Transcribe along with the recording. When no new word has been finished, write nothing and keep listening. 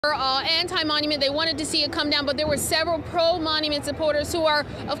Anti-monument. They wanted to see it come down, but there were several pro-monument supporters who are,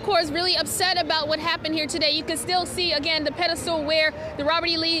 of course, really upset about what happened here today. You can still see, again, the pedestal where the Robert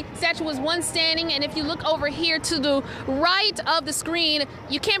E. Lee statue was once standing, and if you look over here to the right of the screen,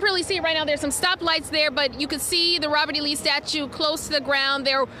 you can't really see it right now. There's some stoplights there, but you can see the Robert E. Lee statue close to the ground.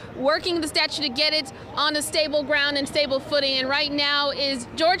 They're working the statue to get it on a stable ground and stable footing, and right now is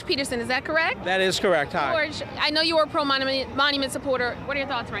George Peterson. Is that correct? That is correct. Hi. George, I know you are a pro-monument supporter. What are your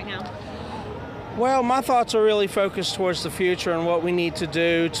thoughts right now? Well, my thoughts are really focused towards the future and what we need to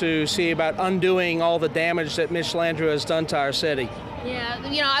do to see about undoing all the damage that Mitch Landrieu has done to our city. Yeah,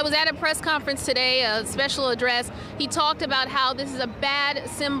 you know, I was at a press conference today, a special address. He talked about how this is a bad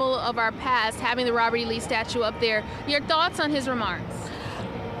symbol of our past, having the Robert E. Lee statue up there. Your thoughts on his remarks?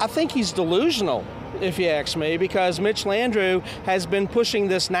 I think he's delusional, if you ask me, because Mitch Landrieu has been pushing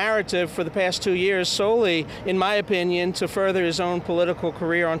this narrative for the past 2 years solely, in my opinion, to further his own political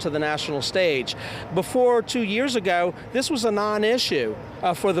career onto the national stage. Before 2 years ago, this was a non-issue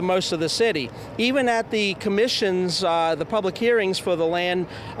for the most of the city. Even at the commissions, the public hearings for the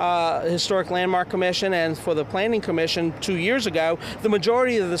Historic Landmark Commission and for the Planning Commission 2 years ago, the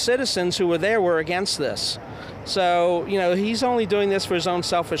majority of the citizens who were there were against this. So, you know, he's only doing this for his own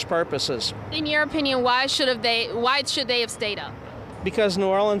selfish purposes. In your opinion, why should they have stayed up? Because New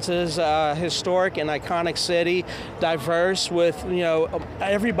Orleans is a historic and iconic city, diverse with, you know,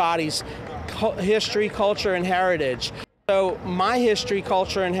 everybody's history, culture, and heritage. So my history,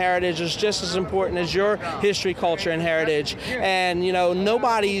 culture, and heritage is just as important as your history, culture, and heritage. And, you know,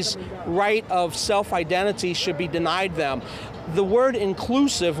 nobody's right of self-identity should be denied them. The word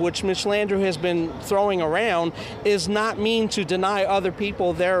inclusive, which Mitch Landrieu has been throwing around, is not mean to deny other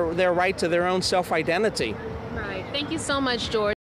people their right to their own self-identity. Right. Thank you so much, George.